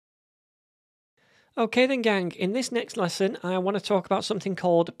Okay then gang, in this next lesson I want to talk about something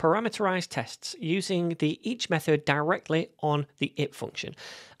called parameterized tests using the each method directly on the it function.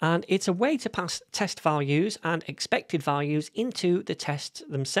 And it's a way to pass test values and expected values into the tests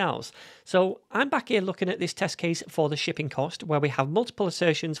themselves. So I'm back here looking at this test case for the shipping cost where we have multiple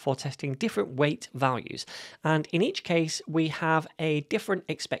assertions for testing different weight values. And in each case we have a different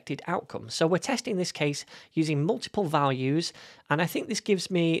expected outcome. So we're testing this case using multiple values, and I think this gives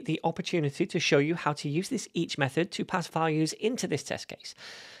me the opportunity to show you how to use this each method to pass values into this test case.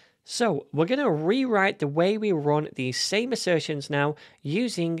 So we're going to rewrite the way we run these same assertions now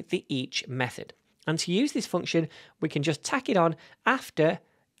using the each method. And to use this function, we can just tack it on after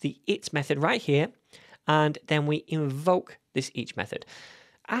the it method right here, and then we invoke this each method.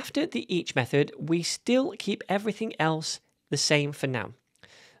 After the each method, we still keep everything else the same for now.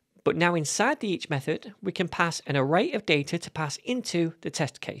 But now inside the each method, we can pass an array of data to pass into the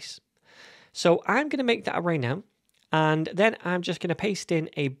test case. So I'm going to make that array now, and then I'm just going to paste in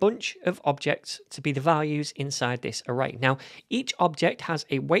a bunch of objects to be the values inside this array. Now, each object has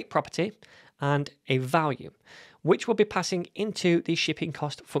a weight property and a value, which will be passing into the shipping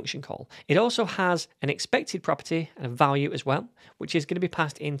cost function call. It also has an expected property and a value as well, which is going to be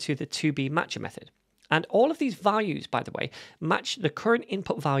passed into the to-be-matcher method. And all of these values, by the way, match the current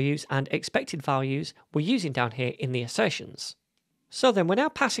input values and expected values we're using down here in the assertions. So then we're now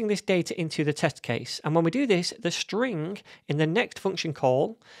passing this data into the test case, and when we do this, the string in the next function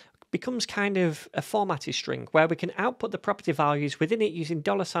call becomes kind of a formatted string where we can output the property values within it using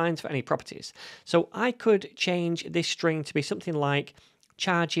 $signs for any properties. So I could change this string to be something like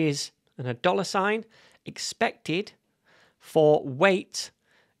charges and a $sign expected for weight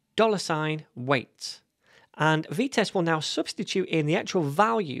 $sign weight. And Vitest will now substitute in the actual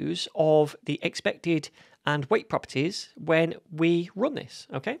values of the expected and weight properties when we run this,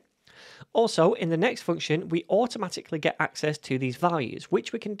 okay? Also, in the next function, we automatically get access to these values,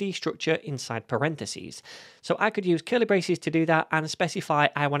 which we can destructure inside parentheses. So I could use curly braces to do that and specify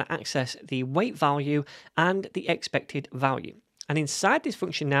I want to access the weight value and the expected value. And inside this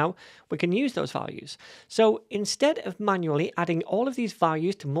function now, we can use those values. So instead of manually adding all of these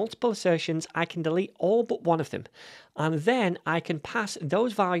values to multiple assertions, I can delete all but one of them. And then I can pass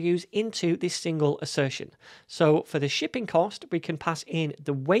those values into this single assertion. So for the shipping cost, we can pass in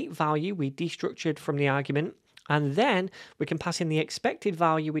the weight value we destructured from the argument, and then we can pass in the expected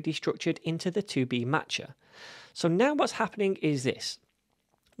value we destructured into the to-be matcher. So now what's happening is this.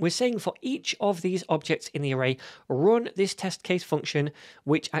 We're saying for each of these objects in the array, run this test case function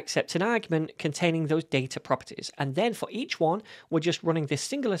which accepts an argument containing those data properties. And then for each one, we're just running this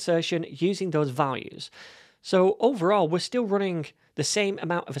single assertion using those values. So overall, we're still running the same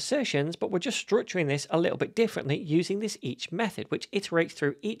amount of assertions, but we're just structuring this a little bit differently using this each method, which iterates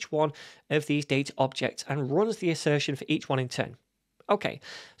through each one of these data objects and runs the assertion for each one in turn. Okay,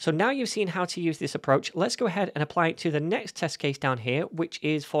 so now you've seen how to use this approach, let's go ahead and apply it to the next test case down here, which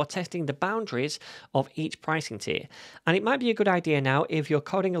is for testing the boundaries of each pricing tier. And it might be a good idea now, if you're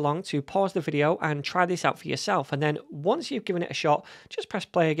coding along, to pause the video and try this out for yourself. And then once you've given it a shot, just press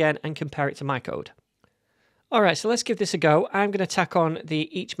play again and compare it to my code. All right, so let's give this a go. I'm going to tack on the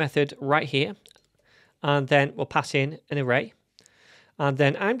each method right here, and then we'll pass in an array. And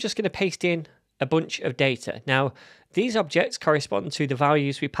then I'm just going to paste in a bunch of data. Now, these objects correspond to the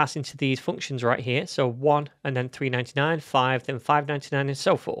values we pass into these functions right here. So 1 and then 399, 5, then 599 and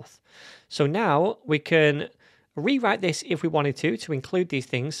so forth. So now we can rewrite this if we wanted to include these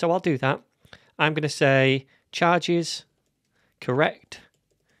things. So I'll do that. I'm going to say charges, correct,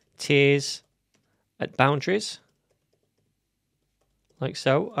 tiers at boundaries, like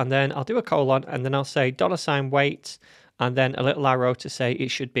so. And then I'll do a colon, and then I'll say $sign weight, and then a little arrow to say it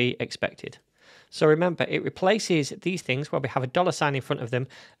should be expected. So remember, it replaces these things where we have a $sign in front of them,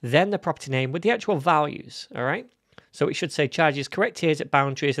 then the property name with the actual values, all right? So it should say charges, correct tiers at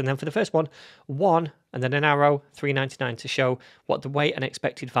boundaries, and then for the first one, 1, and then an arrow, 399 to show what the weight and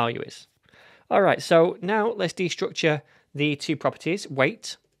expected value is. All right, so now let's destructure the two properties,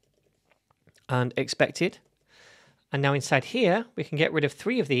 weight and expected. And now inside here, we can get rid of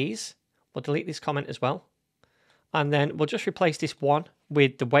 3 of these. We'll delete this comment as well. And then we'll just replace this 1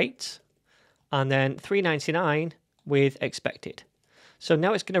 with the weight, and then 399 with expected. So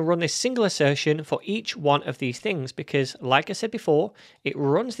now it's going to run this single assertion for each one of these things because, like I said before, it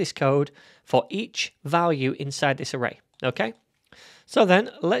runs this code for each value inside this array, okay? So then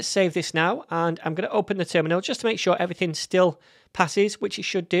let's save this now, and I'm going to open the terminal just to make sure everything still passes, which it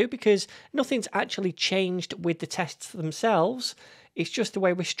should do because nothing's actually changed with the tests themselves. It's just the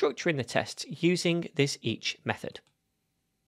way we're structuring the tests using this each method.